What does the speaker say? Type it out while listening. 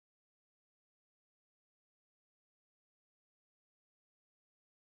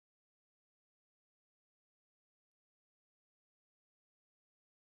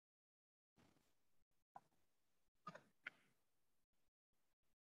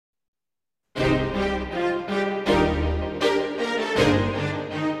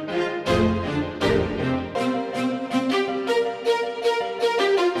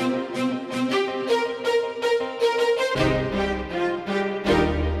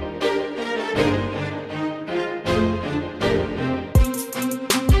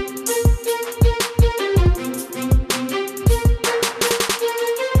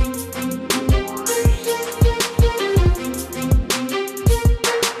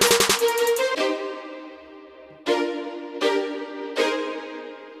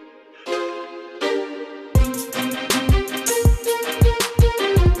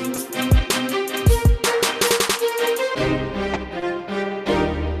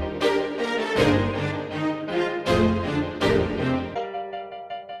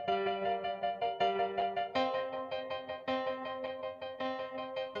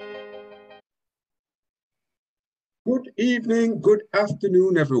Evening, good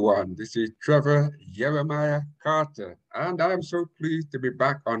afternoon, everyone. This is Trevor Jeremiah Carter, and I'm so pleased to be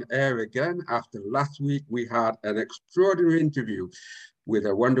back on air again after last week. We had an extraordinary interview with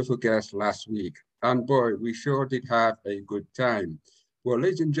a wonderful guest last week, and boy, we sure did have a good time. Well,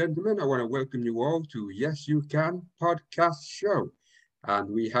 ladies and gentlemen, I want to welcome you all to Yes You Can podcast show, and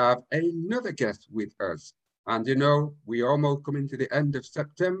we have another guest with us. And we almost coming to the end of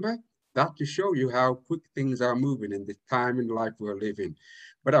September. That to show you how quick things are moving in the time in life we're living.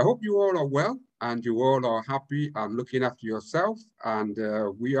 But I hope you all are well and you all are happy and looking after yourself. And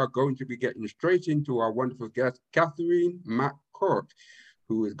we are going to be getting straight into our wonderful guest, Catherine McCourt,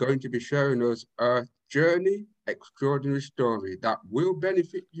 who is going to be sharing us a journey, extraordinary story that will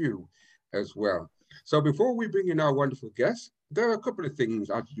benefit you as well. So before we bring in our wonderful guest, there are a couple of things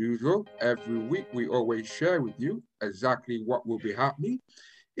as usual. Every week we always share with you exactly what will be happening.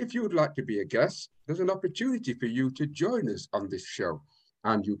 If you would like to be a guest, there's an opportunity for you to join us on this show.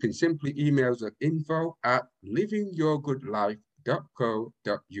 And you can simply email us at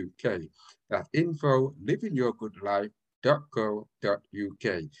info@livingyourgoodlife.co.uk. That's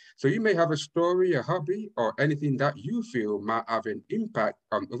info@livingyourgoodlife.co.uk. So you may have a story, a hobby, or anything that you feel might have an impact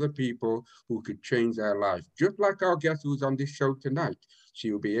on other people who could change their life. Just like our guest who's on this show tonight. She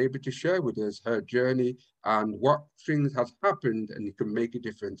will be able to share with us her journey and what things has happened and it can make a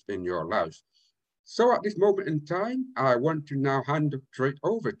difference in your life. So at this moment in time, I want to now hand it straight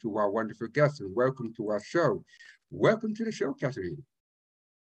over to our wonderful guest and welcome to our show. Welcome to the show, Catherine.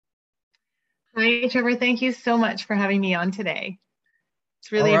 Hi, Trevor. Thank you so much for having me on today.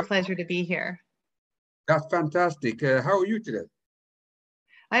 It's really a pleasure to be here. That's fantastic. How are you today?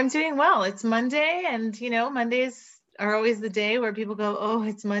 I'm doing well. It's Monday, and Mondays are always the day where people go, oh,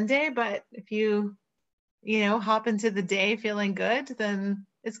 it's Monday. But if you hop into the day feeling good, then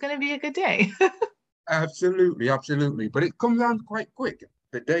it's going to be a good day. Absolutely, absolutely. But it comes around quite quick.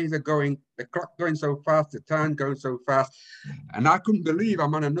 The days are going, the clock going so fast, the time going so fast. And I couldn't believe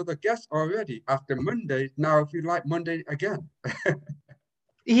I'm on another guest already after Monday. Now I feel like Monday again.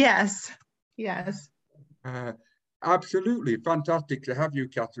 Yes. Absolutely fantastic to have you,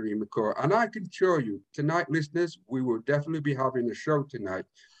 Catherine McCourt. And I can assure you, tonight, listeners, we will definitely be having a show tonight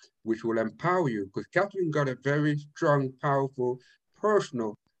which will empower you because Catherine got a very strong, powerful,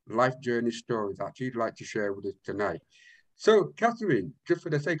 personal life journey story that she'd like to share with us tonight. So, Catherine, just for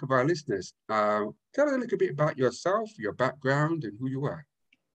the sake of our listeners, tell us a little bit about yourself, your background, and who you are.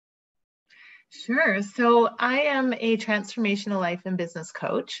 Sure. So I am a transformational life and business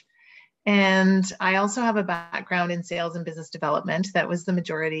coach. And I also have a background in sales and business development. That was the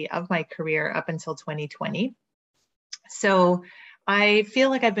majority of my career up until 2020. So I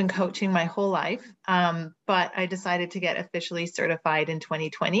feel like I've been coaching my whole life, but I decided to get officially certified in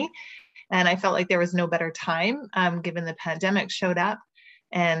 2020. And I felt like there was no better time given the pandemic showed up.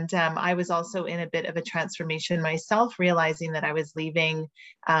 And I was also in a bit of a transformation myself, realizing that I was leaving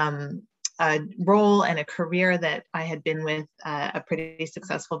a role and a career that I had been with a pretty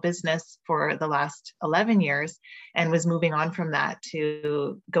successful business for the last 11 years and was moving on from that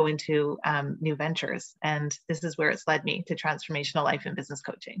to go into new ventures. And this is where it's led me to transformational life and business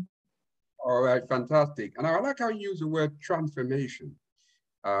coaching. All right, fantastic. And I like how you use the word transformation.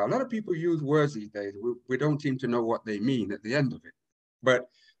 A lot of people use words these days. We don't seem to know what they mean at the end of it. But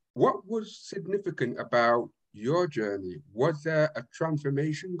what was significant about your journey? Was there a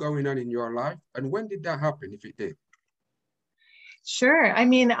transformation going on in your life? And when did that happen, if it did? Sure. I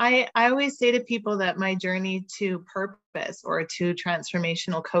mean, I always say to people that my journey to purpose or to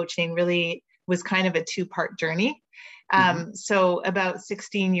transformational coaching really was kind of a two-part journey. So about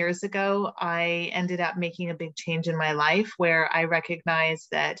 16 years ago, I ended up making a big change in my life where I recognized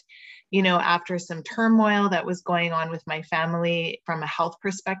that, after some turmoil that was going on with my family from a health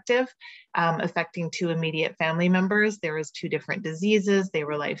perspective, affecting two immediate family members, there was two different diseases. They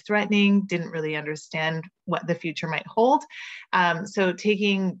were life-threatening, didn't really understand what the future might hold. So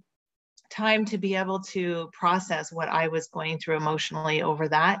taking time to be able to process what I was going through emotionally over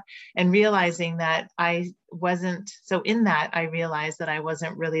that and realizing that I realized that I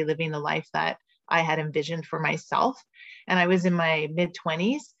wasn't really living the life that I had envisioned for myself. And I was in my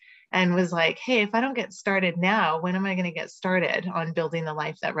mid-20s and was like, hey, if I don't get started now, when am I going to get started on building the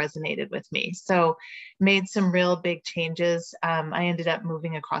life that resonated with me? So made some real big changes. I ended up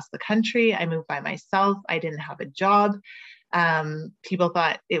moving across the country. I moved by myself. I didn't have a job. People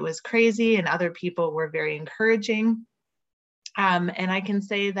thought it was crazy and other people were very encouraging. And I can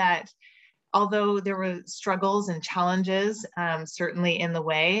say that although there were struggles and challenges, certainly in the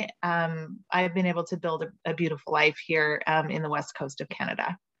way, I've been able to build a beautiful life here in the West Coast of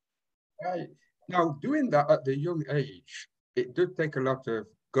Canada. Right. Now, doing that at the young age, it did take a lot of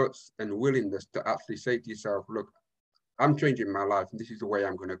guts and willingness to actually say to yourself, look, I'm changing my life and this is the way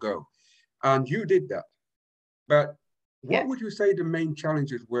I'm going to go. And you did that. But what Yes. would you say the main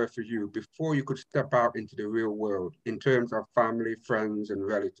challenges were for you before you could step out into the real world in terms of family, friends, and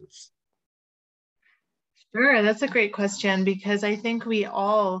relatives? Sure, that's a great question, because I think we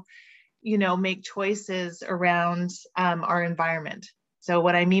all, make choices around our environment. So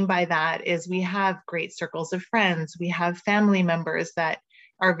what I mean by that is we have great circles of friends, we have family members that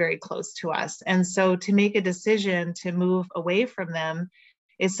are very close to us. And so to make a decision to move away from them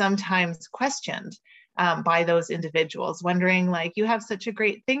is sometimes questioned by those individuals, wondering like, you have such a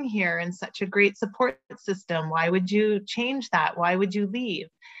great thing here and such a great support system. Why would you change that? Why would you leave?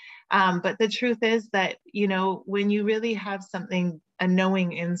 But the truth is that, when you really have something, a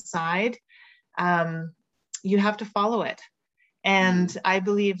knowing inside, you have to follow it. And I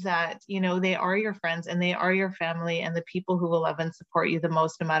believe that, they are your friends and they are your family and the people who will love and support you the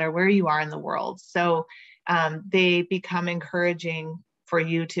most, no matter where you are in the world. So they become encouraging for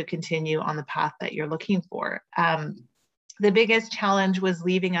you to continue on the path that you're looking for. The biggest challenge was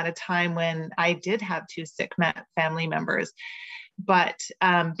leaving at a time when I did have two sick family members, but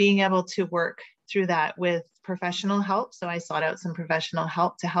being able to work through that with professional help. So I sought out some professional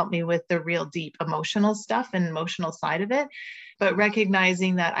help to help me with the real deep emotional stuff and emotional side of it, but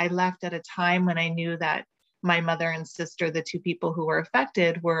recognizing that I left at a time when I knew that my mother and sister, the two people who were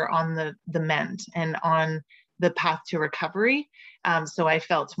affected, were on the mend and on the path to recovery. So I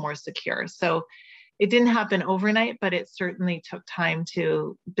felt more secure. So it didn't happen overnight, but it certainly took time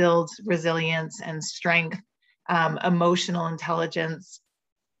to build resilience and strength, emotional intelligence,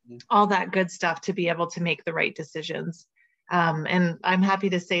 all that good stuff to be able to make the right decisions. And I'm happy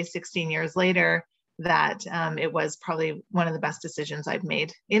to say 16 years later that it was probably one of the best decisions I've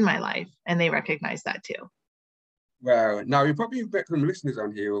made in my life. And they recognize that too. Well, now you probably get some listeners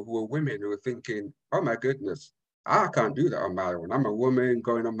on here who are women who are thinking, oh my goodness, I can't do that on my own. I'm a woman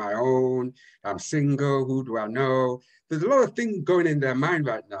going on my own. I'm single. Who do I know? There's a lot of things going in their mind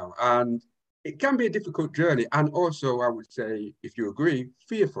right now. And it can be a difficult journey. And also, I would say, if you agree,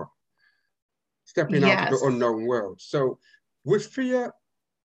 fearful, stepping out to the Yes. unknown world. So was fear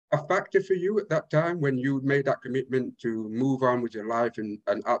a factor for you at that time when you made that commitment to move on with your life and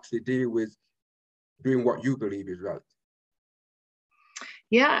actually deal with doing what you believe is right?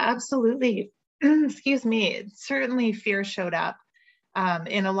 Yeah, absolutely. Excuse me. Certainly fear showed up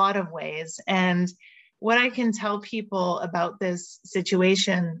in a lot of ways. And what I can tell people about this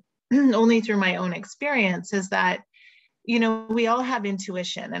situation, only through my own experience, is that, we all have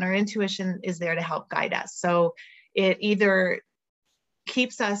intuition, and our intuition is there to help guide us. So it either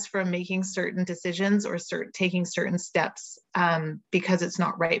keeps us from making certain decisions or taking certain steps because it's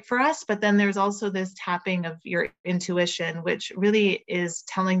not right for us. But then there's also this tapping of your intuition, which really is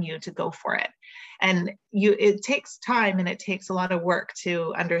telling you to go for it. And it takes time and it takes a lot of work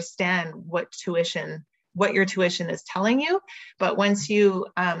to understand what your tuition is telling you. But once you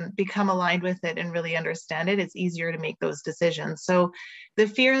become aligned with it and really understand it, it's easier to make those decisions. So the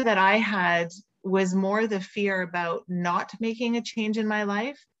fear that I had was more the fear about not making a change in my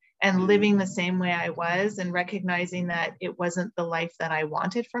life and living the same way I was, and recognizing that it wasn't the life that I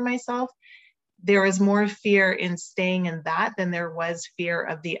wanted for myself. There was more fear in staying in that than there was fear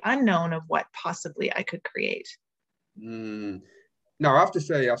of the unknown of what possibly I could create. Now, I have to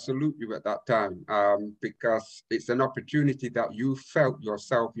say, I salute you at that time because it's an opportunity that you felt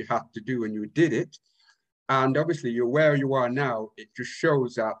yourself you had to do and you did it. And obviously, you're where you are now. It just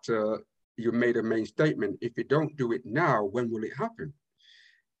shows that you made a main statement. If you don't do it now, when will it happen?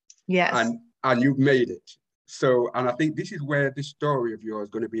 Yes. And you've made it. So, and I think this is where this story of yours is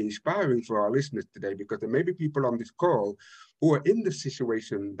going to be inspiring for our listeners today, because there may be people on this call who are in the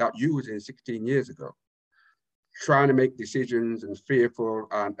situation that you was in 16 years ago, trying to make decisions and fearful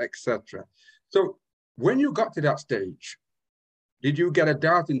and etc. So when you got to that stage, did you get a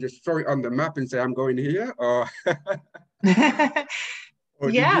dart and just throw it on the map and say, I'm going here? Or, or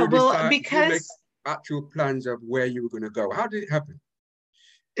yeah, did you well, decide, because did you make actual plans of where you were going to go? How did it happen?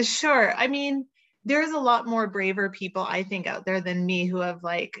 Sure. I mean, there's a lot more braver people, I think, out there than me who have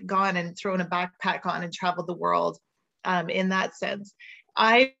like gone and thrown a backpack on and traveled the world in that sense.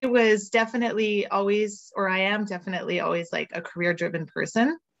 I was definitely always, or I am definitely always like a career-driven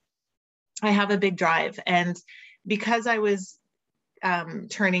person. I have a big drive. And because I was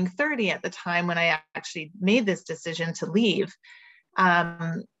turning 30 at the time when I actually made this decision to leave,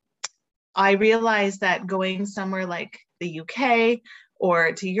 I realized that going somewhere like the UK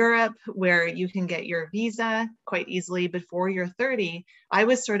or to Europe, where you can get your visa quite easily before you're 30. I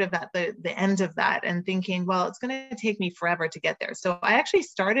was sort of at the end of that and thinking, well, it's going to take me forever to get there. So I actually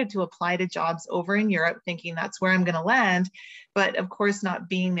started to apply to jobs over in Europe, thinking that's where I'm going to land. But of course, not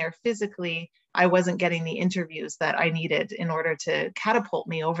being there physically, I wasn't getting the interviews that I needed in order to catapult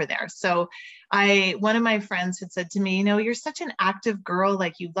me over there. So one of my friends had said to me, you know, you're such an active girl,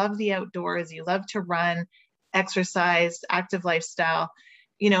 like you love the outdoors, you love to run, exercise, active lifestyle.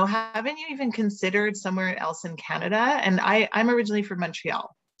 You know, haven't you even considered somewhere else in Canada? And I'm originally from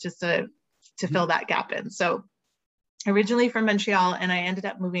Montreal, just to fill that gap in. So originally from Montreal, and I ended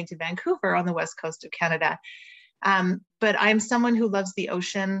up moving to Vancouver on the west coast of Canada. But I'm someone who loves the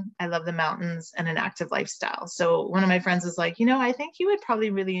ocean. I love the mountains and an active lifestyle. So one of my friends is like, you know, I think you would probably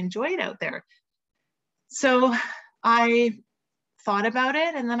really enjoy it out there. So I thought about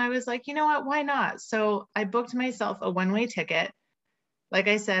it, and then I was like, you know what, why not? So I booked myself a one-way ticket. Like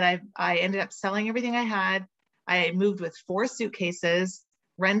I said, I ended up selling everything I had. I moved with 4 suitcases,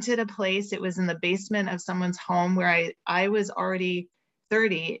 rented a place. It was in the basement of someone's home where I was already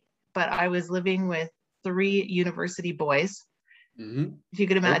 30, but I was living with 3 university boys. Mm-hmm. If you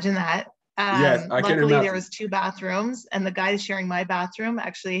could imagine that. Yes, I can luckily imagine. there was 2 bathrooms, and the guy sharing my bathroom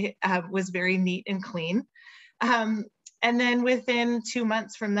actually was very neat and clean. And then within 2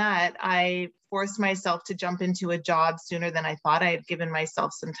 months from that, I forced myself to jump into a job sooner than I thought. I had given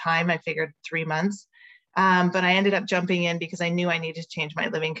myself some time. I figured 3 months. But I ended up jumping in because I knew I needed to change my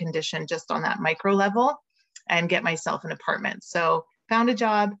living condition just on that micro level and get myself an apartment. So found a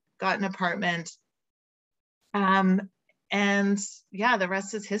job, got an apartment. And yeah, the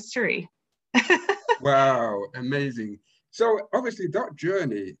rest is history. Wow, amazing. So obviously that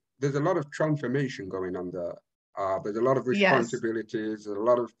journey, there's a lot of transformation going on there. There's a lot of Yes. responsibilities, a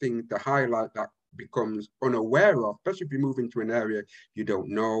lot of things to highlight that becomes unaware of, especially if you move into an area you don't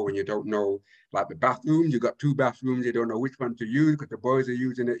know, and you don't know, like the bathroom, you got 2 bathrooms, you don't know which one to use because the boys are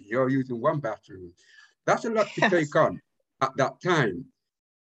using it, you're using 1 bathroom. That's a lot to Yes. take on at that time.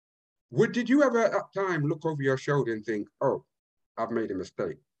 Did you ever at that time look over your shoulder and think, oh, I've made a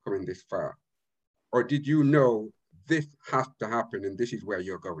mistake coming this far? Or did you know this has to happen and this is where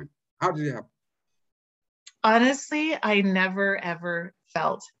you're going? How did it happen? Honestly, I never, ever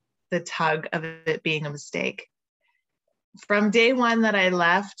felt the tug of it being a mistake. From day one that I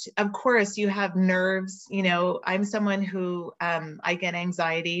left, of course, you have nerves. You know, I'm someone who I get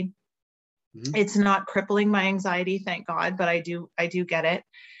anxiety. Mm-hmm. It's not crippling my anxiety, thank God, but I do get it.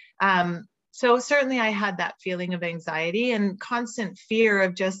 So certainly I had that feeling of anxiety and constant fear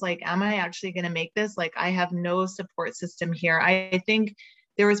of just like, am I actually going to make this? Like, I have no support system here. I think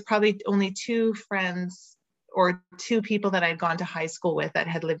there was probably only 2 friends or 2 people that I'd gone to high school with that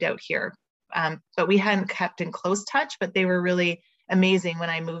had lived out here. But we hadn't kept in close touch, but they were really amazing when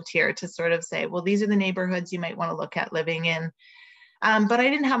I moved here to sort of say, well, these are the neighborhoods you might want to look at living in. But I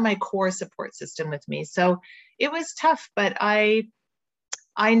didn't have my core support system with me. So it was tough, but I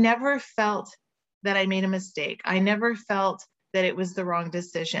never felt that I made a mistake. I never felt that it was the wrong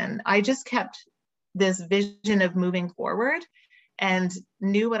decision. I just kept this vision of moving forward and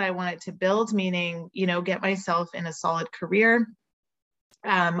knew what I wanted to build, meaning, you know, get myself in a solid career.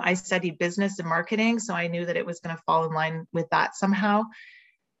 I studied business and marketing, so I knew that it was going to fall in line with that somehow.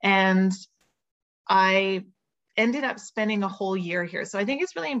 And I ended up spending a whole year here. So I think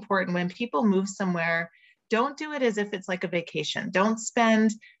it's really important when people move somewhere, don't do it as if it's like a vacation. Don't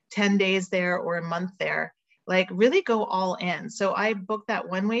spend 10 days there or a month there. Like, really go all in. So I booked that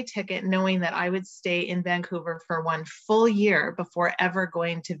one-way ticket knowing that I would stay in Vancouver for 1 full year before ever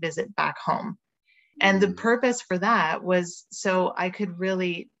going to visit back home. And the purpose for that was so I could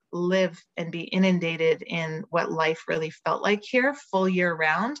really live and be inundated in what life really felt like here, full year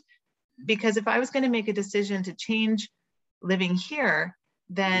round. Because if I was going to make a decision to change living here,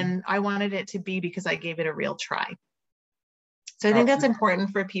 then I wanted it to be because I gave it a real try. So I think that's important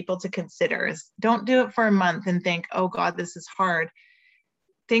for people to consider, is don't do it for a month and think, oh God, this is hard.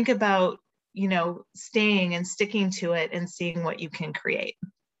 Think about, you know, staying and sticking to it and seeing what you can create.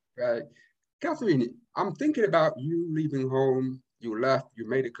 Right. Catherine, I'm thinking about you leaving home. You left, you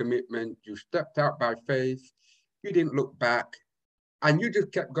made a commitment, you stepped out by faith, you didn't look back, and you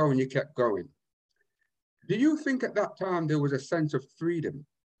just kept going, you kept going. Do you think at that time there was a sense of freedom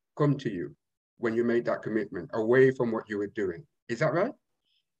come to you when you made that commitment away from what you were doing? Is that right?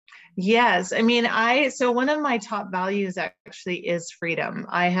 Yes. I mean, so one of my top values actually is freedom.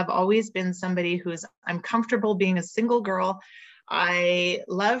 I have always been somebody I'm comfortable being a single girl. I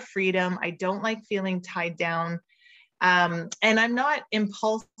love freedom. I don't like feeling tied down. And I'm not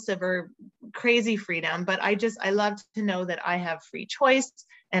impulsive or crazy freedom, but I love to know that I have free choice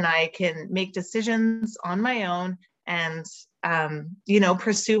and I can make decisions on my own and,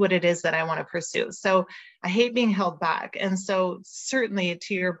 pursue what it is that I want to pursue. So I hate being held back. And so certainly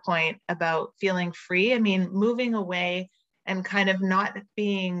to your point about feeling free, I mean, moving away and kind of not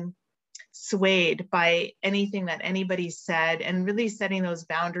being swayed by anything that anybody said and really setting those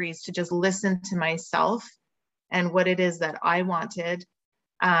boundaries to just listen to myself and what it is that I wanted,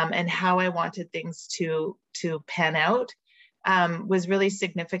 and how I wanted things to pan out, was really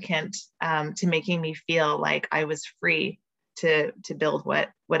significant, to making me feel like I was free to build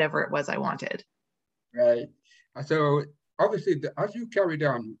whatever it was I wanted. Right. So obviously, as you carried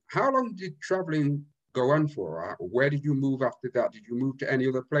on, how long did traveling go on for? Where did you move after that? Did you move to any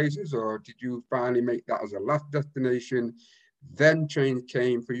other places, or did you finally make that as a last destination? Then change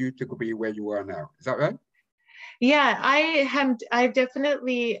came for you to be where you are now. Is that right? Yeah, I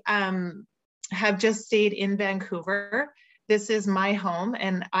definitely have just stayed in Vancouver. This is my home,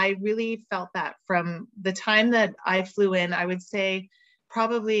 and I really felt that from the time that I flew in. I would say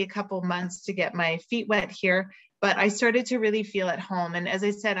probably a couple months to get my feet wet here, but I started to really feel at home. And as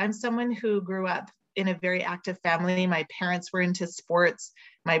I said, I'm someone who grew up in a very active family. My parents were into sports.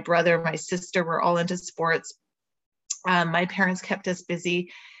 My brother, my sister were all into sports. My parents kept us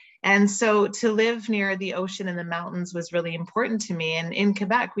busy. And so to live near the ocean and the mountains was really important to me. And in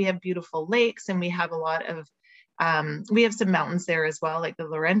Quebec, we have beautiful lakes, and we have a lot of, we have some mountains there as well, like the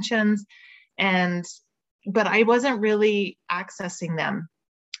Laurentians. But I wasn't really accessing them.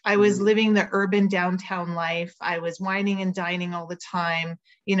 I was living the urban downtown life. I was whining and dining all the time.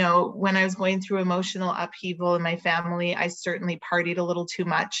 When I was going through emotional upheaval in my family, I certainly partied a little too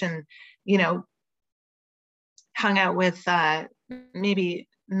much and, hung out with maybe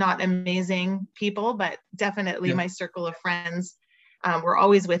not amazing people, but definitely my circle of friends were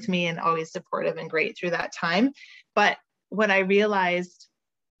always with me and always supportive and great through that time. But what I realized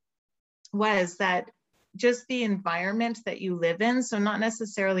was that just the environment that you live in, so not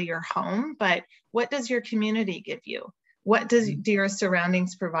necessarily your home, but what does your community give you? What do your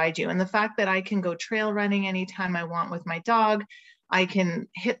surroundings provide you? And the fact that I can go trail running anytime I want with my dog, I can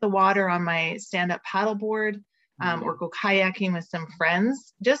hit the water on my stand-up paddleboard, or go kayaking with some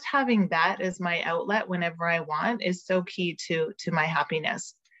friends. Just having that as my outlet whenever I want is so key to my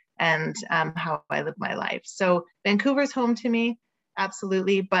happiness and how I live my life. So Vancouver's home to me,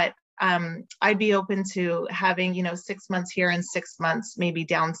 absolutely. But I'd be open to having, 6 months here and 6 months maybe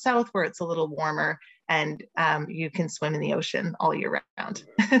down south where it's a little warmer and you can swim in the ocean all year round.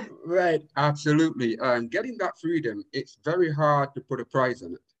 Right, absolutely. Getting that freedom, it's very hard to put a price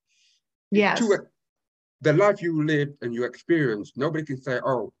on it. Yes. The life you lived and you experienced, nobody can say,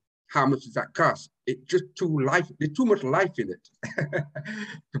 oh, how much does that cost? It's just there's too much life in it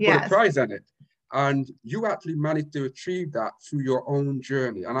to put a price on it. And you actually managed to achieve that through your own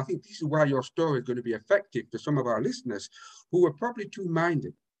journey. And I think this is why your story is going to be effective to some of our listeners who are probably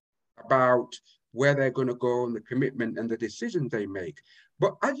two-minded about where they're going to go and the commitment and the decisions they make.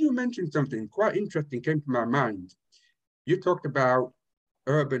 But as you mentioned, something quite interesting came to my mind. You talked about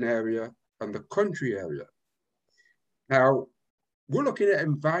urban area and the country area. Now, we're looking at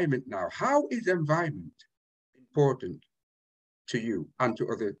environment now. How is environment important to you and to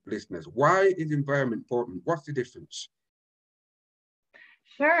other listeners? Why is environment important? What's the difference?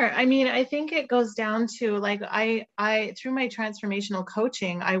 Sure. I mean, I think it goes down to like, I through my transformational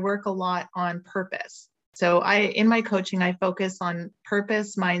coaching, I work a lot on purpose. So in my coaching, I focus on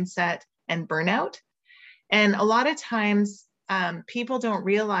purpose, mindset, and burnout. And a lot of times people don't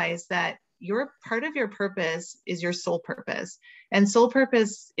realize that part of your purpose is your soul purpose. And soul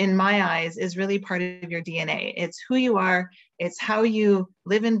purpose, in my eyes, is really part of your DNA. It's who you are. It's how you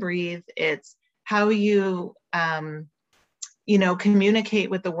live and breathe. It's how you,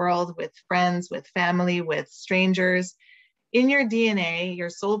 communicate with the world, with friends, with family, with strangers. In your DNA, your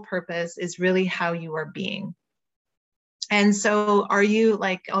soul purpose is really how you are being. And so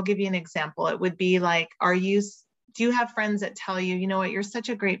I'll give you an example. It would be like, do you have friends that tell you, you know what, you're such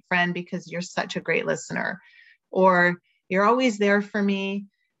a great friend because you're such a great listener, or you're always there for me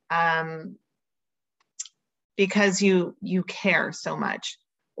because you care so much,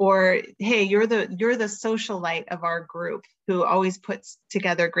 or hey, you're the socialite of our group who always puts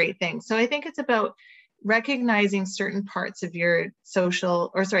together great things. So I think it's about recognizing certain parts of your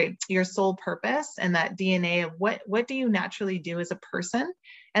your soul purpose and that DNA of what do you naturally do as a person,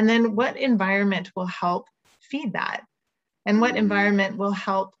 and then what environment will help feed that, and what environment will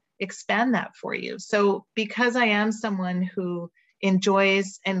help expand that for you. So because I am someone who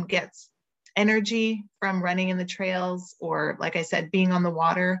enjoys and gets energy from running in the trails, or like I said, being on the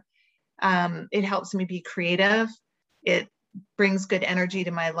water, it helps me be creative, it brings good energy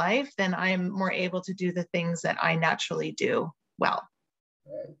to my life, then I'm more able to do the things that I naturally do well.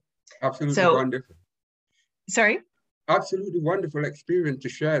 Absolutely So, wonderful. sorry? Absolutely wonderful experience to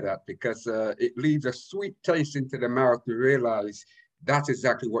share that, because it leaves a sweet taste into the mouth to realize that's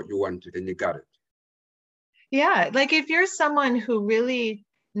exactly what you wanted and you got it. Yeah, like if you're someone who really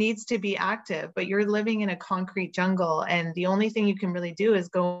needs to be active, but you're living in a concrete jungle and the only thing you can really do is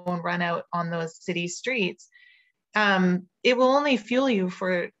go and run out on those city streets, it will only fuel you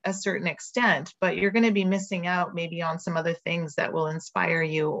for a certain extent, but you're going to be missing out maybe on some other things that will inspire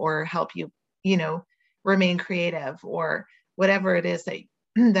you or help you, you know, remain creative or whatever it is that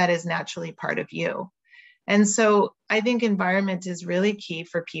that is naturally part of you. And so I think environment is really key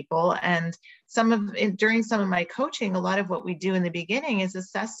for people. And during some of my coaching, a lot of what we do in the beginning is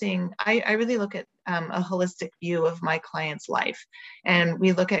assessing. I really look at a holistic view of my client's life. And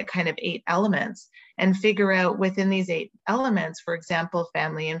we look at kind of 8 elements and figure out within these 8 elements, for example,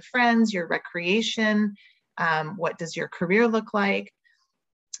 family and friends, your recreation, what does your career look like?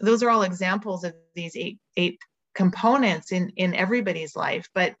 Those are all examples of these eight components in everybody's life.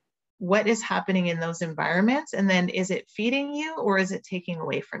 But what is happening in those environments? And then is it feeding you or is it taking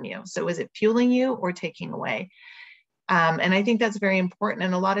away from you? So is it fueling you or taking away? And I think that's very important.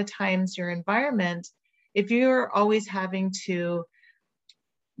 And a lot of times your environment, if you're always having to,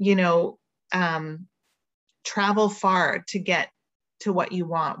 you know, travel far to get to what you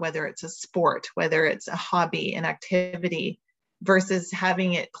want, whether it's a sport, whether it's a hobby, an activity, versus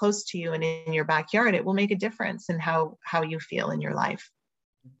having it close to you and in your backyard, it will make a difference in how you feel in your life.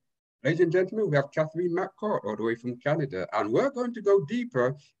 Ladies and gentlemen, we have Catherine McCourt all the way from Canada, and we're going to go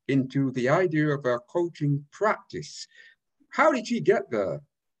deeper into the idea of her coaching practice. How did she get there?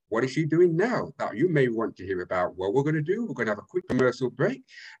 What is she doing now that you may want to hear about? What we're going to do, we're going to have a quick commercial break,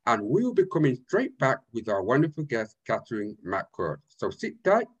 and we'll be coming straight back with our wonderful guest, Catherine McCourt. So sit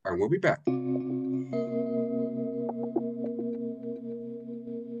tight, and we'll be back.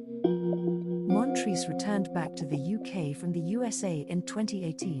 Montrese returned back to the UK from the USA in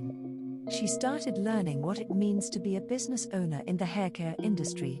 2018. She started learning what it means to be a business owner in the haircare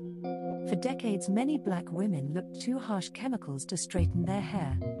industry. For decades, many black women looked to harsh chemicals to straighten their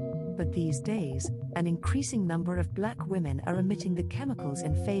hair. But these days, an increasing number of black women are omitting the chemicals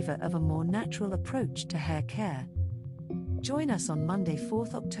in favor of a more natural approach to hair care. Join us on Monday,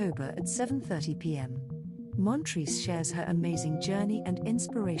 4th October at 7:30 p.m. Montrese shares her amazing journey and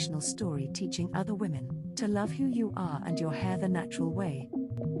inspirational story, teaching other women to love who you are and your hair the natural way.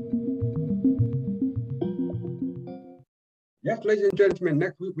 Yes, ladies and gentlemen,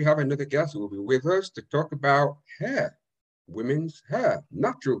 next week we have another guest who will be with us to talk about hair, women's hair,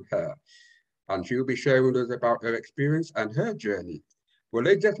 natural hair. And she will be sharing with us about her experience and her journey. Well,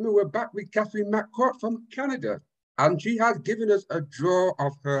 ladies and gentlemen, we're back with Catherine McCourt from Canada. And she has given us a draw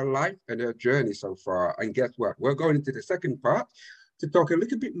of her life and her journey so far. And guess what? We're going into the second part to talk a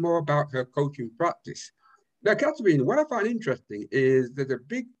little bit more about her coaching practice. Now, Catherine, what I find interesting is there's a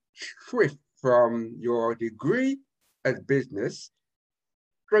big shift from your degree as business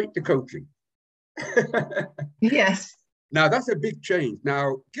straight to coaching. Yes. Now, that's a big change.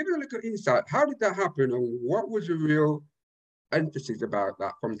 Now, give me a little insight. How did that happen? And what was the real emphasis about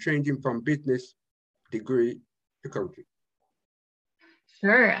that from changing from business degree to coaching?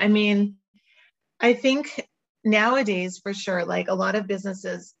 Sure. I mean, I think nowadays, for sure, like a lot of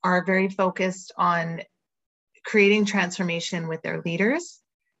businesses are very focused on creating transformation with their leaders,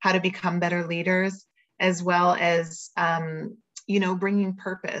 how to become better leaders, as well as, bringing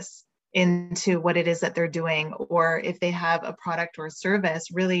purpose into what it is that they're doing, or if they have a product or a service,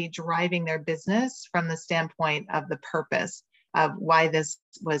 really driving their business from the standpoint of the purpose of why this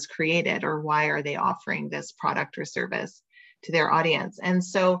was created or why are they offering this product or service to their audience. And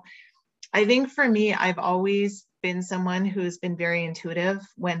so I think for me, I've always been someone who's been very intuitive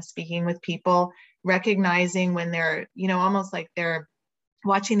when speaking with people, recognizing when they're, almost like they're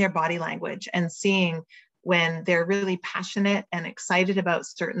watching their body language and seeing when they're really passionate and excited about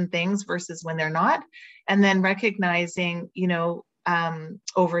certain things versus when they're not. And then recognizing,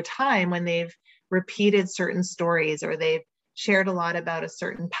 over time when they've repeated certain stories or they've shared a lot about a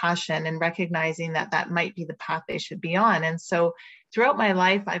certain passion and recognizing that that might be the path they should be on. And so throughout my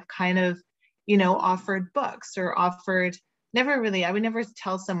life, I've kind of, offered books or offered, I would never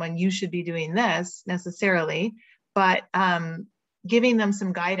tell someone you should be doing this necessarily, but giving them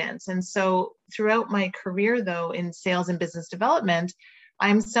some guidance. And so throughout my career, though, in sales and business development,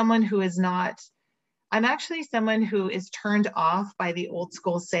 I'm actually someone who is turned off by the old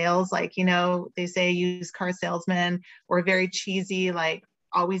school sales. Like, they say used car salesman or very cheesy, like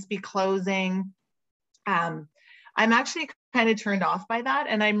always be closing. I'm actually kind of turned off by that.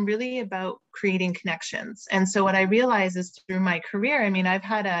 And I'm really about creating connections. And so what I realize is through my career, I mean, I've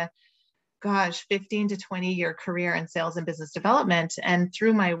had a 15 to 20 year career in sales and business development. And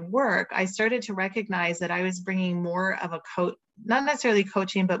through my work, I started to recognize that I was bringing more of a not necessarily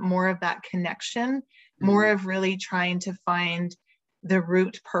coaching, but more of that connection, more of really trying to find the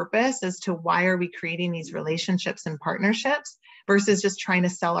root purpose as to why are we creating these relationships and partnerships versus just trying to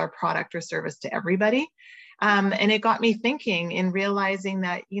sell our product or service to everybody. And it got me thinking and realizing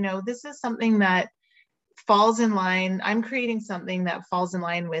that, you know, this is something that falls in line. I'm creating something that falls in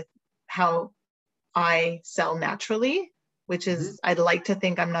line with how I sell naturally, which is, I'd like to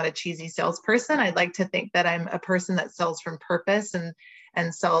think I'm not a cheesy salesperson. I'd like to think that I'm a person that sells from purpose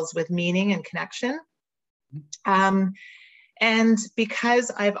and sells with meaning and connection. And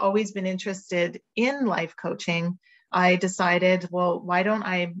because I've always been interested in life coaching, I decided, well, why don't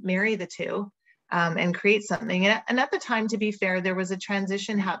I marry the two and create something? And at the time, to be fair, there was a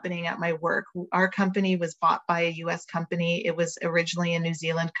transition happening at my work. Our company was bought by a US company. It was originally a New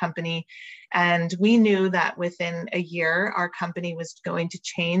Zealand company. And we knew that within a year, our company was going to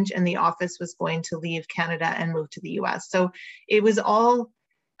change and the office was going to leave Canada and move to the US. So it was all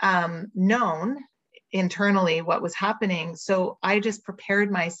known internally what was happening. So I just prepared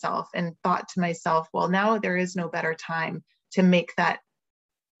myself and thought to myself, well, now there is no better time to make that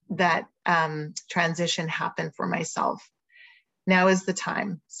transition happen for myself. Now is the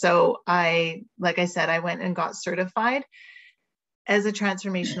time. So like I said, I went and got certified as a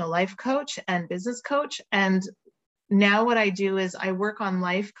transformational life coach and business coach. And now what I do is I work on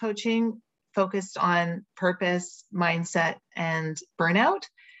life coaching focused on purpose, mindset, and burnout.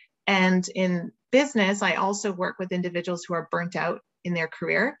 And in business, I also work with individuals who are burnt out in their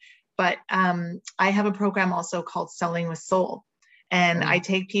career. But I have a program also called Selling with Soul. And I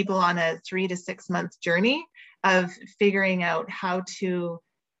take people on a 3 to 6 month journey of figuring out how to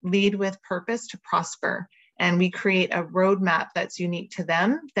lead with purpose to prosper. And we create a roadmap that's unique to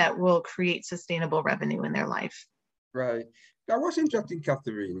them that will create sustainable revenue in their life. Right. That was interesting,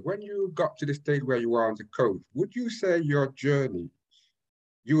 Catherine. When you got to the stage where you are as a coach, would you say your journey,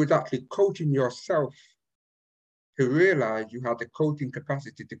 you was actually coaching yourself to realize you had the coaching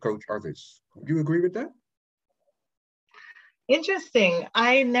capacity to coach others? Do you agree with that? Interesting.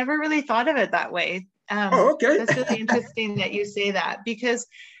 I never really thought of it that way. Okay. That's really interesting that you say that, because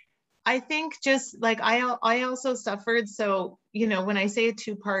I think just like I also suffered. So, you know, when I say a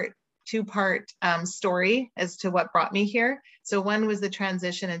two-part story as to what brought me here. So one was the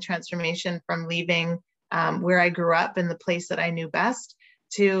transition and transformation from leaving where I grew up in the place that I knew best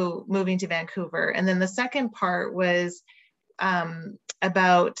to moving to Vancouver. And then the second part was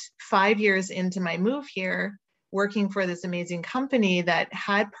about 5 years into my move here, working for this amazing company that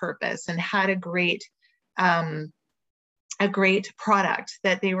had purpose and had a great product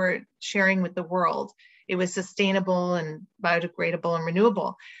that they were sharing with the world. It was sustainable and biodegradable and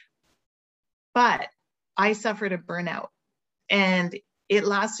renewable. But I suffered a burnout and it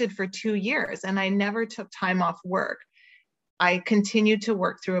lasted for 2 years and I never took time off work. I continued to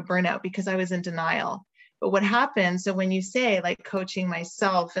work through a burnout because I was in denial. But what happened, so when you say like coaching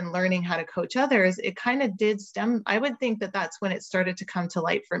myself and learning how to coach others, it kind of did stem. I would think that that's when it started to come to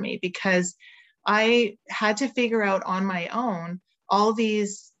light for me, because I had to figure out on my own all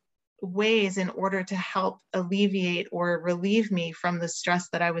these ways in order to help alleviate or relieve me from the stress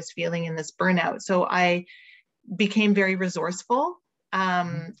that I was feeling in this burnout. So I became very resourceful.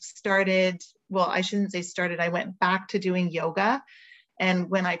 I went back to doing yoga. And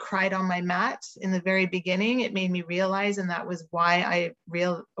when I cried on my mat in the very beginning, it made me realize, and that was why I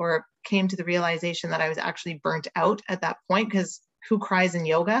came to the realization that I was actually burnt out at that point, because who cries in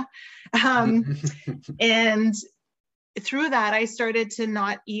yoga? And through that, I started to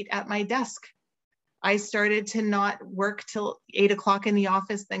not eat at my desk. I started to not work till 8 o'clock in the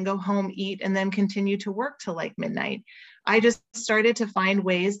office, then go home, eat, and then continue to work till like midnight. I just started to find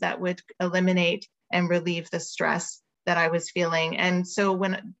ways that would eliminate and relieve the stress that I was feeling. And so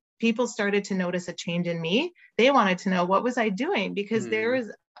when people started to notice a change in me, they wanted to know, what was I doing? Because there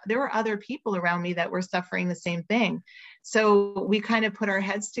were other people around me that were suffering the same thing. So we kind of put our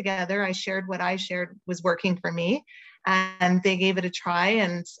heads together. I shared what I shared was working for me, and they gave it a try.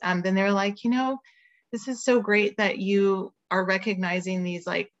 And then they were like, you know, this is so great that you are recognizing these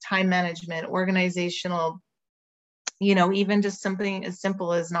like time management, organizational, you know, even just something as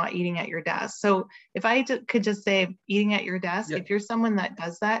simple as not eating at your desk. So if I could just say eating at your desk, if you're someone that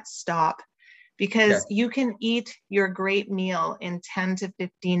does that, stop, because you can eat your great meal in 10 to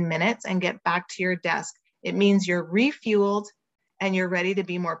 15 minutes and get back to your desk. It means you're refueled and you're ready to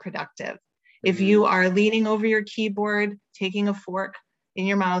be more productive. If you are leaning over your keyboard, taking a fork in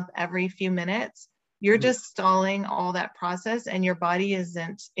your mouth every few minutes, you're just stalling all that process and your body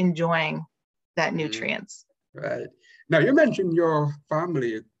isn't enjoying that nutrients. Right. Now, you mentioned your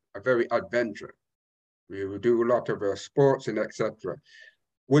family are very adventurous. You do a lot of sports and etc.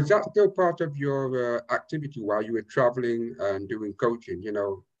 Was that still part of your activity while you were traveling and doing coaching, you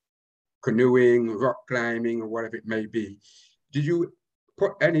know, canoeing, rock climbing, or whatever it may be? Did you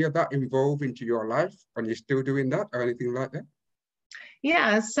put any of that involved into your life and you're still doing that or anything like that?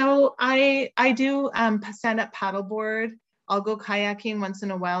 Yeah, so I do stand up paddleboard. I'll go kayaking once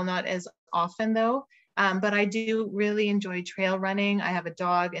in a while, not as often though, but I do really enjoy trail running. I have a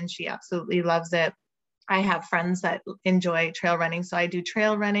dog and she absolutely loves it. I have friends that enjoy trail running, so I do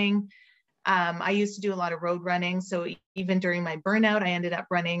trail running. I used to do a lot of road running. So even during my burnout, I ended up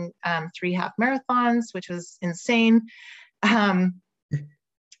running 3 half marathons, which was insane.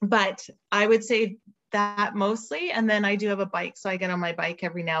 But I would say that mostly. And then I do have a bike. So I get on my bike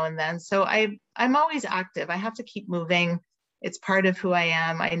every now and then. So I'm always active. I have to keep moving. It's part of who I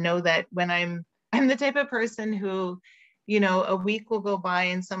am. I know that when I'm the type of person who, you know, a week will go by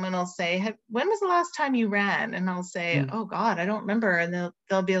and someone will say, when was the last time you ran? And I'll say, oh God, I don't remember. And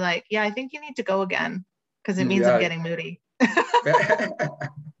they'll be like, yeah, I think you need to go again because it means I'm getting moody.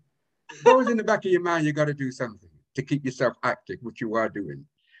 Always in the back of your mind, you got to do something to keep yourself active, which you are doing.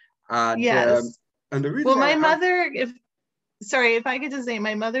 And, yes. And the reason well, my mother, if I could just say,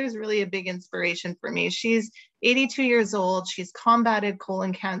 my mother is really a big inspiration for me. She's 82 years old. She's combated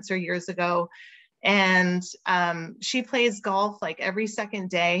colon cancer years ago. And she plays golf like every second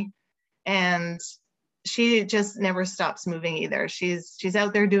day. And she just never stops moving either. She's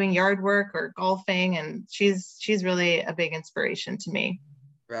out there doing yard work or golfing. And she's really a big inspiration to me.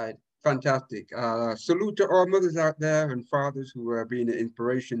 Right. Fantastic. Salute to all mothers out there and fathers who are being an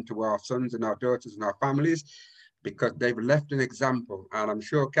inspiration to our sons and our daughters and our families, because they've left an example. And I'm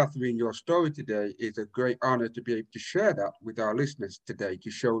sure, Catherine, your story today is a great honor to be able to share that with our listeners today,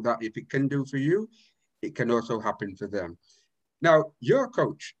 to show that if it can do for you, it can also happen for them. Now, you're a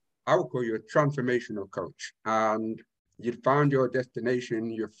coach. I would call you a transformational coach. And you found your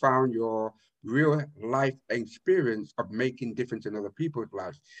destination, you found your real life experience of making difference in other people's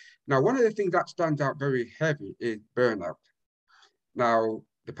lives. Now, one of the things that stands out very heavy is burnout. Now,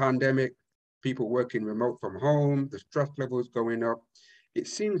 the pandemic, people working remote from home, the stress levels going up. It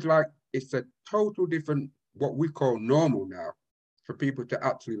seems like it's a total different, what we call normal now, for people to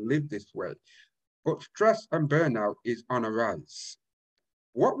actually live this way. But stress and burnout is on a rise.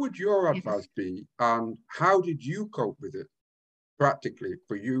 What would your advice be, and how did you cope with it practically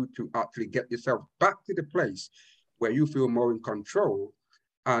for you to actually get yourself back to the place where you feel more in control,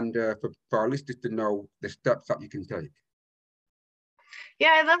 and for our listeners to know the steps that you can take?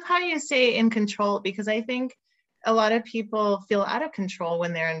 Yeah, I love how you say in control, because I think a lot of people feel out of control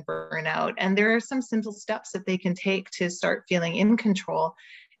when they're in burnout. And there are some simple steps that they can take to start feeling in control.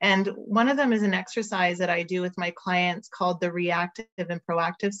 And one of them is an exercise that I do with my clients called the reactive and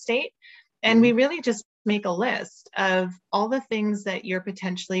proactive state. And we really just make a list of all the things that you're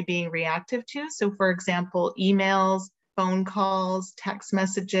potentially being reactive to. So for example, emails, phone calls, text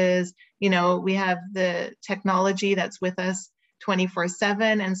messages, you know, we have the technology that's with us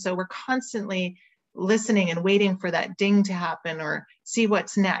 24/7. And so we're constantly listening and waiting for that ding to happen or see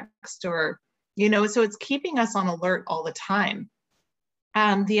what's next, or, you know, so it's keeping us on alert all the time.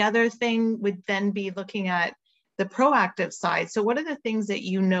 The other thing would then be looking at the proactive side. So what are the things that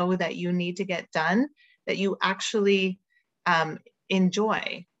you know that you need to get done that you actually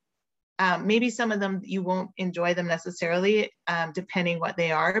enjoy? Maybe some of them you won't enjoy them necessarily, depending what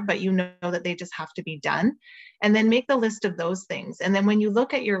they are, but you know that they just have to be done. And then make the list of those things. And then when you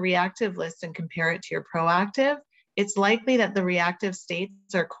look at your reactive list and compare it to your proactive, it's likely that the reactive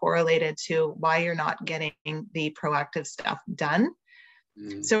states are correlated to why you're not getting the proactive stuff done.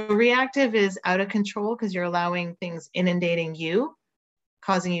 So reactive is out of control because you're allowing things inundating you,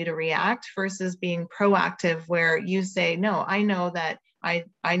 causing you to react, versus being proactive where you say, no, I know that I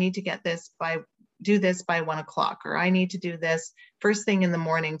need to get this do this by 1 o'clock, or I need to do this first thing in the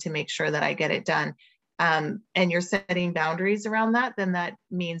morning to make sure that I get it done. And you're setting boundaries around that, then that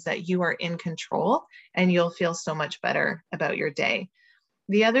means that you are in control and you'll feel so much better about your day.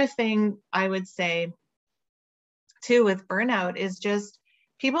 The other thing I would say too with burnout is just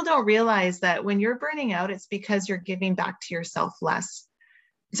people don't realize that when you're burning out, it's because you're giving back to yourself less.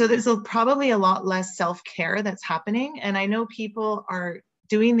 So there's probably a lot less self-care that's happening. And I know people are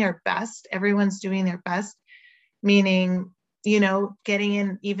doing their best. Everyone's doing their best, meaning, you know, getting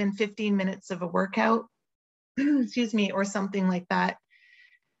in even 15 minutes of a workout excuse me, or something like that,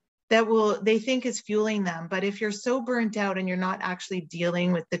 they think is fueling them. But if you're so burnt out and you're not actually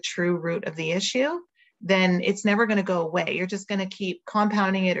dealing with the true root of the issue, then it's never going to go away. You're just going to keep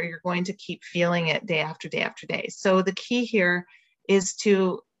compounding it, or you're going to keep feeling it day after day after day. So the key here is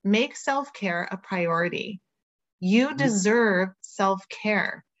to make self-care a priority. You deserve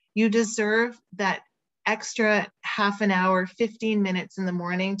self-care. You deserve that extra half an hour, 15 minutes in the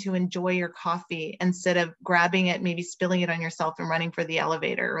morning to enjoy your coffee instead of grabbing it, maybe spilling it on yourself and running for the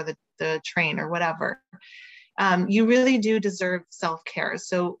elevator or the train or whatever. You really do deserve self-care.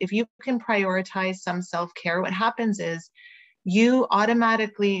 So if you can prioritize some self-care, what happens is you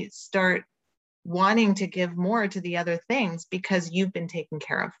automatically start wanting to give more to the other things because you've been taken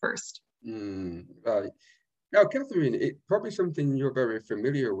care of first. Right. Now, Catherine, it's probably something you're very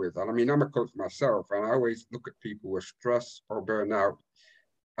familiar with. And I mean, I'm a coach myself, and I always look at people with stress or burnout,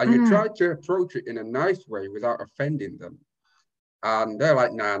 and you try to approach it in a nice way without offending them. And they're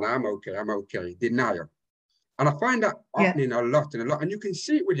like, nah, I'm okay. Denial. And I find that happening a lot. And you can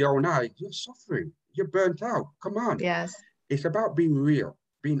see it with your own eyes. You're suffering. You're burnt out. Come on. Yes. It's about being real,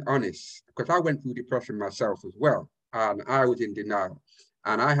 being honest. Because I went through depression myself as well. And I was in denial.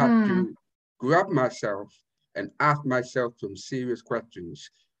 And I had to grab myself and ask myself some serious questions.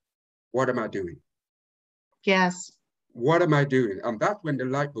 What am I doing? Yes. What am I doing? And that's when the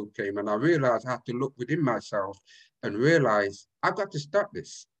light bulb came. And I realized I had to look within myself and realize I've got to stop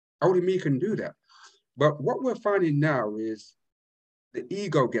this. Only me can do that. But what we're finding now is the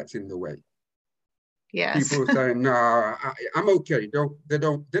ego gets in the way. Yes. People are saying, no, I'm okay. They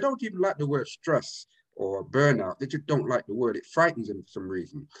don't even like the word stress or burnout. They just don't like the word. It frightens them for some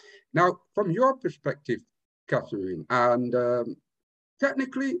reason. Now, from your perspective, Catherine, and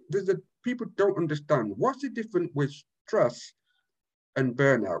technically, people don't understand what's the difference with stress and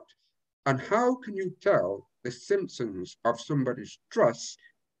burnout, and how can you tell the symptoms of somebody's stress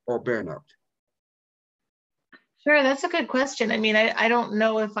or burnout? Sure, that's a good question. I mean, I don't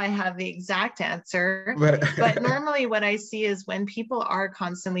know if I have the exact answer, but normally what I see is when people are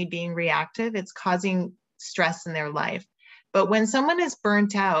constantly being reactive, it's causing stress in their life. But when someone is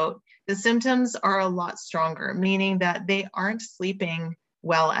burnt out, the symptoms are a lot stronger, meaning that they aren't sleeping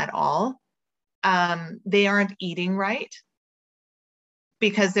well at all. They aren't eating right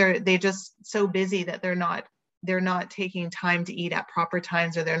because they're just so busy that they're not taking time to eat at proper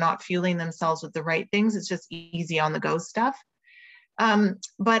times, or they're not fueling themselves with the right things. It's just easy on the go stuff.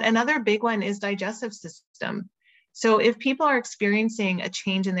 But another big one is digestive system. So if people are experiencing a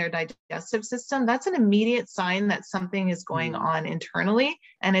change in their digestive system, that's an immediate sign that something is going on internally,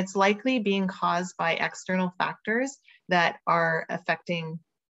 and it's likely being caused by external factors that are affecting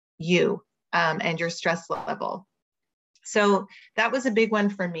you and your stress level. So that was a big one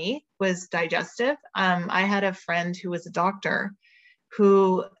for me, was digestive. I had a friend who was a doctor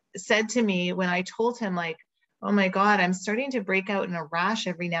who said to me when I told him, like, oh my God, I'm starting to break out in a rash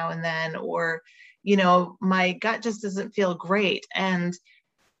every now and then, or, you know, my gut just doesn't feel great. And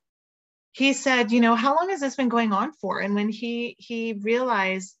he said, you know, how long has this been going on for? And when he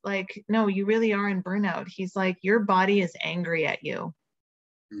realized, like, no, you really are in burnout, he's like, your body is angry at you.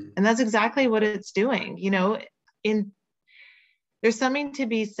 And that's exactly what it's doing. You know, there's something to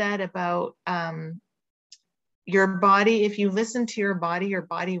be said about your body. If you listen to your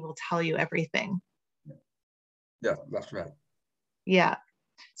body will tell you everything. Yeah, that's right. Yeah.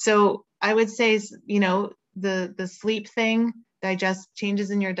 So I would say, you know, the sleep thing,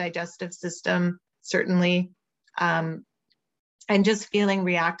 changes in your digestive system, certainly, and just feeling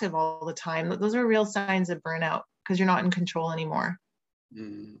reactive all the time. Those are real signs of burnout because you're not in control anymore.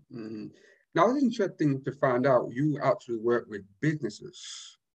 Mm-hmm. Now, it's interesting to find out you actually work with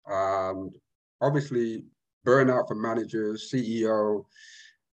businesses. Obviously, burnout for managers, CEO,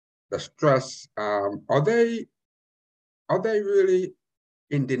 the stress. Are they really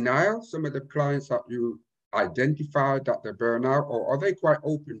in denial? Some of the clients that you identified that they're burnout, or are they quite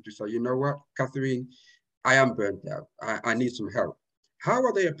open to say, you know what, Catherine, I am burnt out. I need some help. How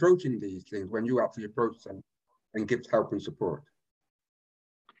are they approaching these things when you actually approach them and give help and support?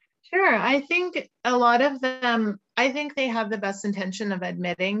 Sure. I think a lot of them, I think they have the best intention of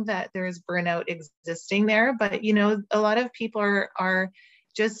admitting that there's burnout existing there. But, you know, a lot of people are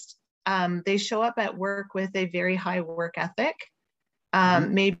just, they show up at work with a very high work ethic.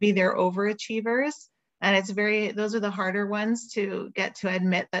 Maybe they're overachievers. And those are the harder ones to get to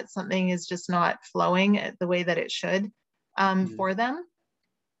admit that something is just not flowing the way that it should for them.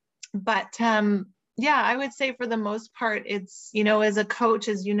 But yeah, I would say for the most part, it's, you know, as a coach,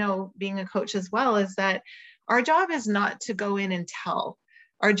 as you know, being a coach as well, is that our job is not to go in and tell.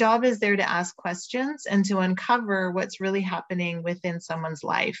 Our job is there to ask questions and to uncover what's really happening within someone's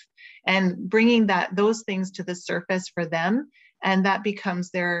life and bringing those things to the surface for them. And that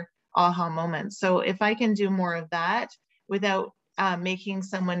becomes their aha moment. So if I can do more of that without making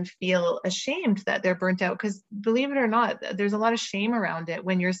someone feel ashamed that they're burnt out, because believe it or not, there's a lot of shame around it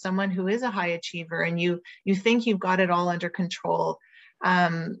when you're someone who is a high achiever and you think you've got it all under control,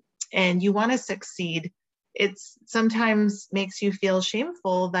 and you want to succeed. It sometimes makes you feel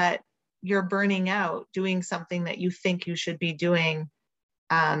shameful that you're burning out doing something that you think you should be doing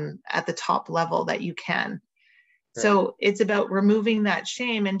at the top level that you can. So it's about removing that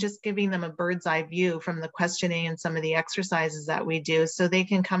shame and just giving them a bird's eye view from the questioning and some of the exercises that we do, so they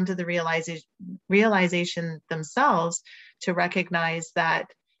can come to the realization themselves to recognize that,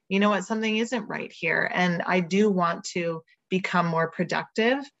 you know what, something isn't right here. And I do want to become more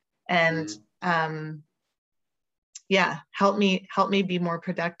productive and help me be more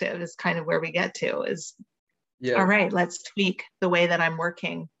productive is kind of where we get to is, all right, let's tweak the way that I'm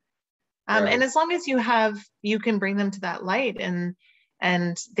working. And as long as you can bring them to that light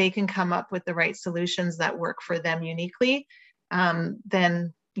and they can come up with the right solutions that work for them uniquely,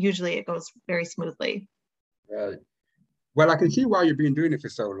 then usually it goes very smoothly. Right. Well, I can see why you've been doing it for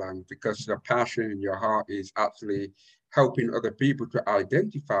so long, because your passion and your heart is actually helping other people to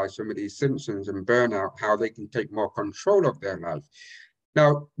identify some of these symptoms and burnout, how they can take more control of their life.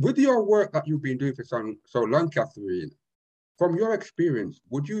 Now, with your work that you've been doing for so long, Catherine, from your experience,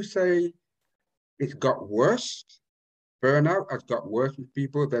 would you say it's got worse? Burnout has got worse with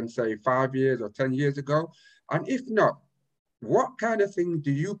people than, say, 5 years or 10 years ago? And if not, what kind of things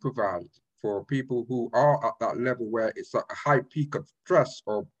do you provide for people who are at that level where it's at a high peak of stress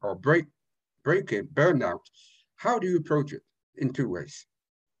or breaking, burnout? How do you approach it in two ways?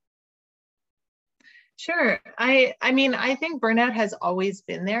 Sure. I mean, I think burnout has always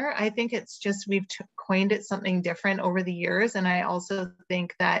been there. I think it's just we've coined it something different over the years. And I also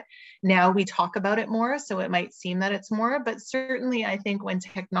think that now we talk about it more, so it might seem that it's more. But certainly, I think when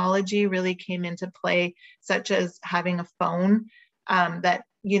technology really came into play, such as having a phone that,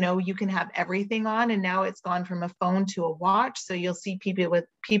 you know, you can have everything on, and now it's gone from a phone to a watch. So you'll see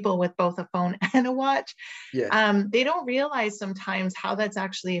people with both a phone and a watch. Yeah. They don't realize sometimes how that's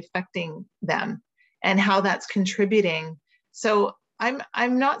actually affecting them and how that's contributing. So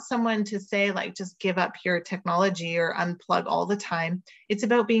I'm not someone to say, like, just give up your technology or unplug all the time. It's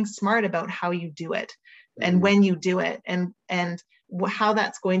about being smart about how you do it and when you do it and how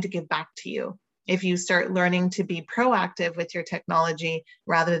that's going to give back to you if you start learning to be proactive with your technology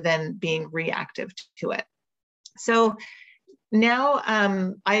rather than being reactive to it. So now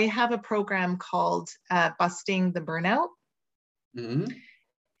I have a program called Busting the Burnout.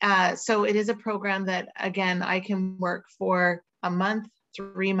 So it is a program that, again, I can work for a month,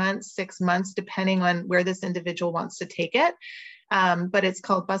 3 months, 6 months, depending on where this individual wants to take it. But it's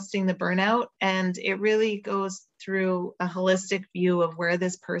called Busting the Burnout. And it really goes through a holistic view of where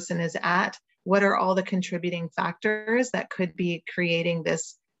this person is at. What are all the contributing factors that could be creating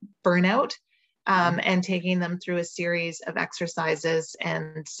this burnout, and taking them through a series of exercises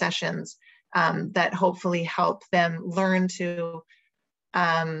and sessions that hopefully help them learn to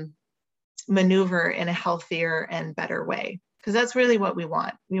maneuver in a healthier and better way. Because that's really what we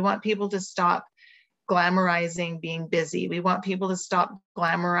want. We want people to stop glamorizing being busy. We want people to stop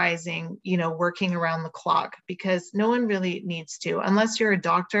glamorizing, you know, working around the clock, because no one really needs to, unless you're a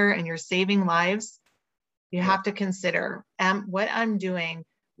doctor and you're saving lives. You have to consider what I'm doing.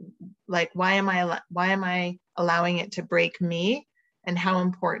 Like, why am I allowing it to break me? And how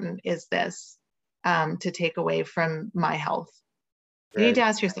important is this to take away from my health? You need to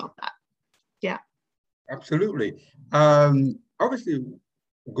ask yourself that. Yeah. Absolutely. Obviously,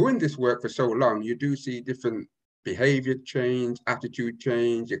 doing this work for so long, you do see different behavior change, attitude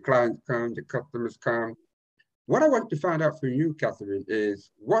change, your clients come, your customers come. What I want to find out from you, Catherine,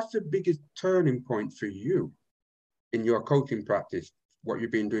 is what's the biggest turning point for you in your coaching practice, what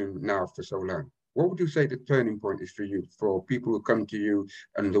you've been doing now for so long? What would you say the turning point is for you, for people who come to you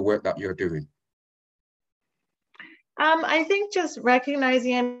and the work that you're doing? I think just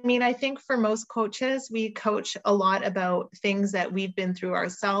recognizing, I think for most coaches, we coach a lot about things that we've been through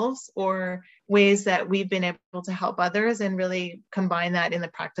ourselves or ways that we've been able to help others, and really combine that in the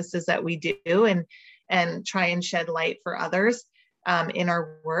practices that we do and try and shed light for others in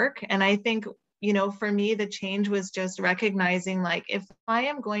our work. And I think, you know, for me, the change was just recognizing, like, if I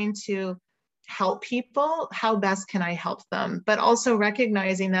am going to help people, how best can I help them? But also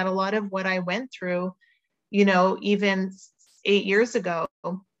recognizing that a lot of what I went through, you know, even 8 years ago,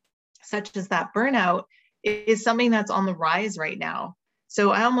 such as that burnout, is something that's on the rise right now.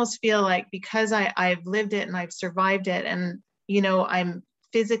 So I almost feel like because I've lived it and I've survived it, and, you know, I'm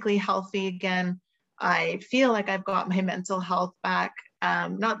physically healthy again, I feel like I've got my mental health back.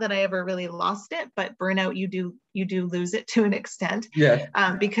 Not that I ever really lost it, but burnout, you do lose it to an extent,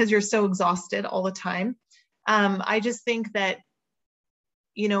 Yeah. because you're so exhausted all the time. I just think that,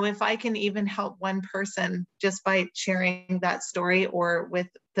 you know, if I can even help one person just by sharing that story, or with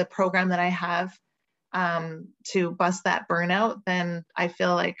the program that I have, to bust that burnout, then I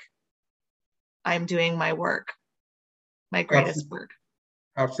feel like I'm doing my work, my greatest work.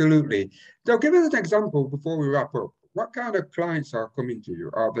 Absolutely. So give us an example before we wrap up. What kind of clients are coming to you?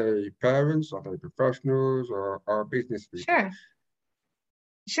 Are they parents? Are they professionals, or are business people?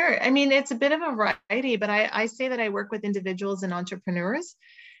 Sure. I mean, it's a bit of a variety, but I say that I work with individuals and entrepreneurs.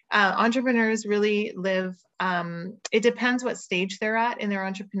 Entrepreneurs really live, it depends what stage they're at in their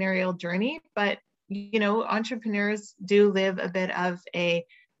entrepreneurial journey, but, you know, entrepreneurs do live a bit of a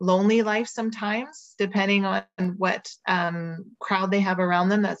lonely life sometimes, depending on what crowd they have around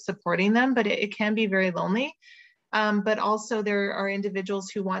them that's supporting them, but it can be very lonely. But also there are individuals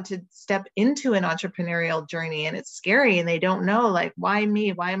who want to step into an entrepreneurial journey, and it's scary and they don't know, like, why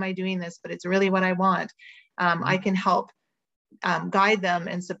me? Why am I doing this? But it's really what I want. I can help guide them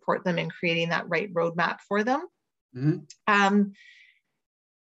and support them in creating that right roadmap for them. Mm-hmm.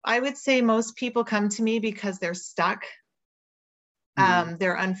 I would say most people come to me because they're stuck.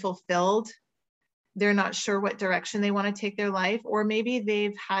 They're unfulfilled. They're not sure what direction they want to take their life, or maybe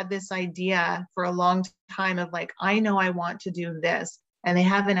they've had this idea for a long time of like, I know I want to do this, and they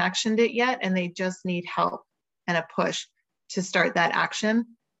haven't actioned it yet, and they just need help and a push to start that action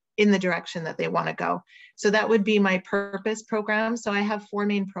in the direction that they want to go. So that would be my purpose program. So I have 4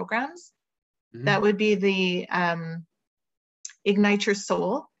 main programs. Mm-hmm. That would be the Ignite Your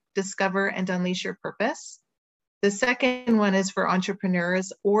Soul, Discover and Unleash Your Purpose. The second one is for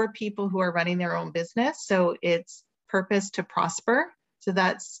entrepreneurs or people who are running their own business. So it's Purpose to Prosper. So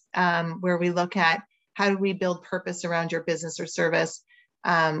that's where we look at how do we build purpose around your business or service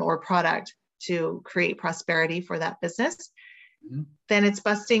or product to create prosperity for that business. Mm-hmm. Then it's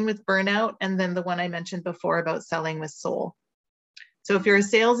Busting with Burnout. And then the one I mentioned before about Selling with Soul. So if you're a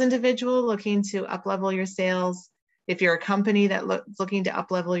sales individual looking to up-level your sales, if you're a company that's looking to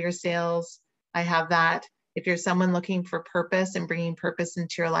up-level your sales, I have that. If you're someone looking for purpose and bringing purpose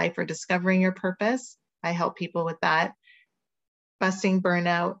into your life or discovering your purpose, I help people with that. Busting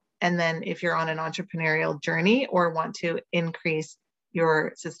burnout. And then if you're on an entrepreneurial journey or want to increase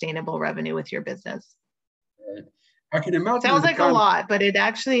your sustainable revenue with your business. I can imagine. Sounds like a lot, but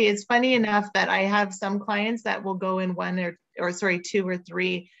it's funny enough that I have some clients that will go in 1 or 2 or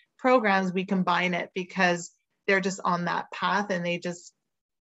 3 programs. We combine it because they're just on that path, and they just,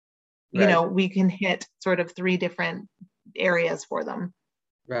 you know, we can hit sort of 3 different areas for them.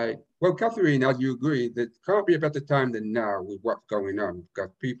 Right. Well, Catherine, as you agree, there can't be a better time than now with what's going on,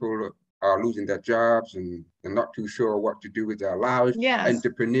 because people are losing their jobs and they're not too sure what to do with their lives. Yes.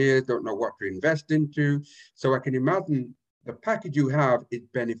 Entrepreneurs don't know what to invest into. So I can imagine the package you have is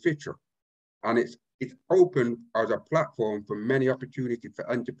beneficial, and it's open as a platform for many opportunities for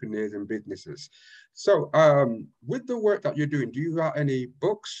entrepreneurs and businesses. So with the work that you're doing, do you have any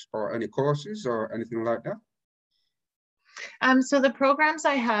books or any courses or anything like that? So the programs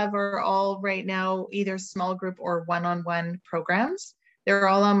I have are all right now either small group or one-on-one programs. They're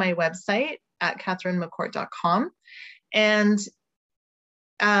all on my website at catherinemccourt.com. And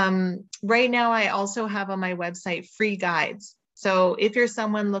right now I also have on my website free guides. So if you're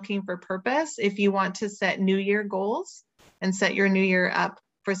someone looking for purpose, if you want to set New Year goals and set your New Year up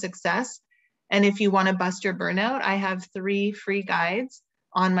for success, and if you want to bust your burnout, I have 3 free guides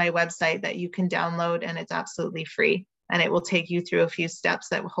on my website that you can download, and it's absolutely free. And it will take you through a few steps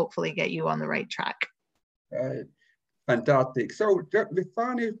that will hopefully get you on the right track. Fantastic. So the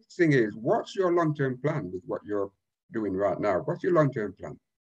funny thing is, what's your long-term plan with what you're doing right now? What's your long-term plan?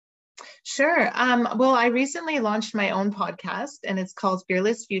 Sure. Well, I recently launched my own podcast, and it's called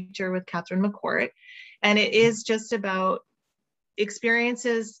Fearless Future with Catherine McCourt. And it is just about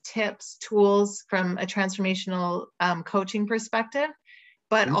experiences, tips, tools from a transformational coaching perspective.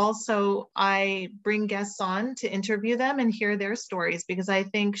 But also I bring guests on to interview them and hear their stories, because I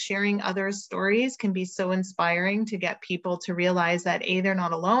think sharing others' stories can be so inspiring to get people to realize that A, they're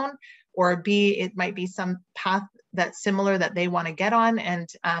not alone, or B, it might be some path that's similar that they want to get on, and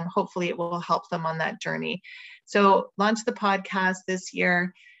hopefully it will help them on that journey. So launch the podcast this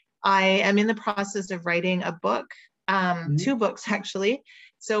year. I am in the process of writing a book, 2 books actually.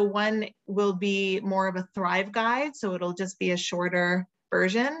 So one will be more of a Thrive guide. So it'll just be a shorter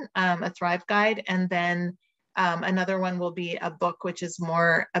version, a Thrive guide. And then Another one will be a book, which is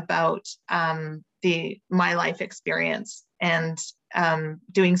more about my life experience and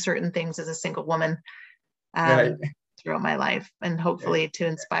doing certain things as a single woman throughout my life, and hopefully to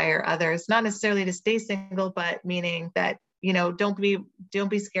inspire others, not necessarily to stay single, but meaning that, you know, don't be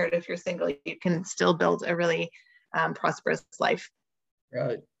scared if you're single. You can still build a really prosperous life.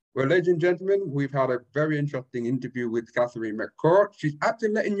 Right. Well, ladies and gentlemen, we've had a very interesting interview with Catherine McCourt. She's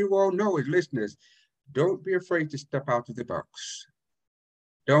actually letting you all know, as listeners, don't be afraid to step out of the box.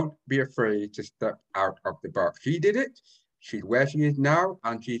 Don't be afraid to step out of the box. She did it. She's where she is now,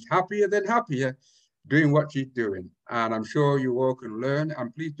 and she's happier than happier doing what she's doing. And I'm sure you all can learn.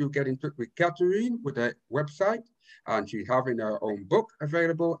 And please do get in touch with Catherine with her website. And she's having her own book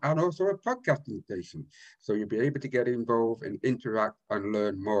available and also a podcasting station. So you'll be able to get involved and interact and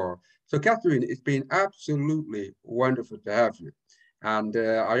learn more. So Catherine, it's been absolutely wonderful to have you. And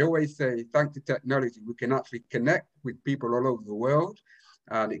I always say, thanks to technology, we can actually connect with people all over the world.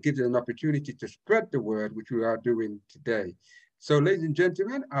 And it gives us an opportunity to spread the word, which we are doing today. So ladies and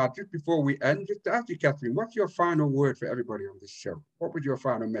gentlemen, just before we end, just to ask you, Catherine, what's your final word for everybody on this show? What would your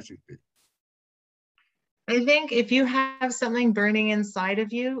final message be? I think if you have something burning inside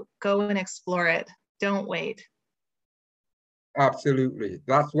of you, go and explore it. Don't wait. Absolutely.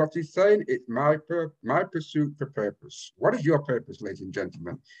 That's what she's saying. It's my pursuit for purpose. What is your purpose, ladies and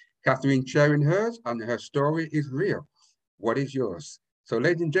gentlemen? Catherine sharing hers, and her story is real. What is yours? So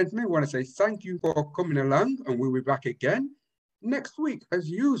ladies and gentlemen, I want to say thank you for coming along, and we'll be back again next week, as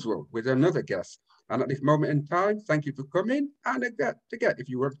usual, with another guest. And at this moment in time, thank you for coming. And again, if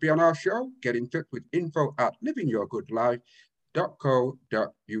you want to be on our show, get in touch with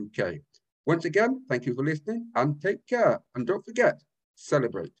info@livingyourgoodlife.co.uk. Once again, thank you for listening and take care. And don't forget,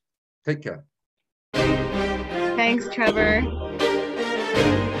 celebrate. Take care. Thanks, Trevor.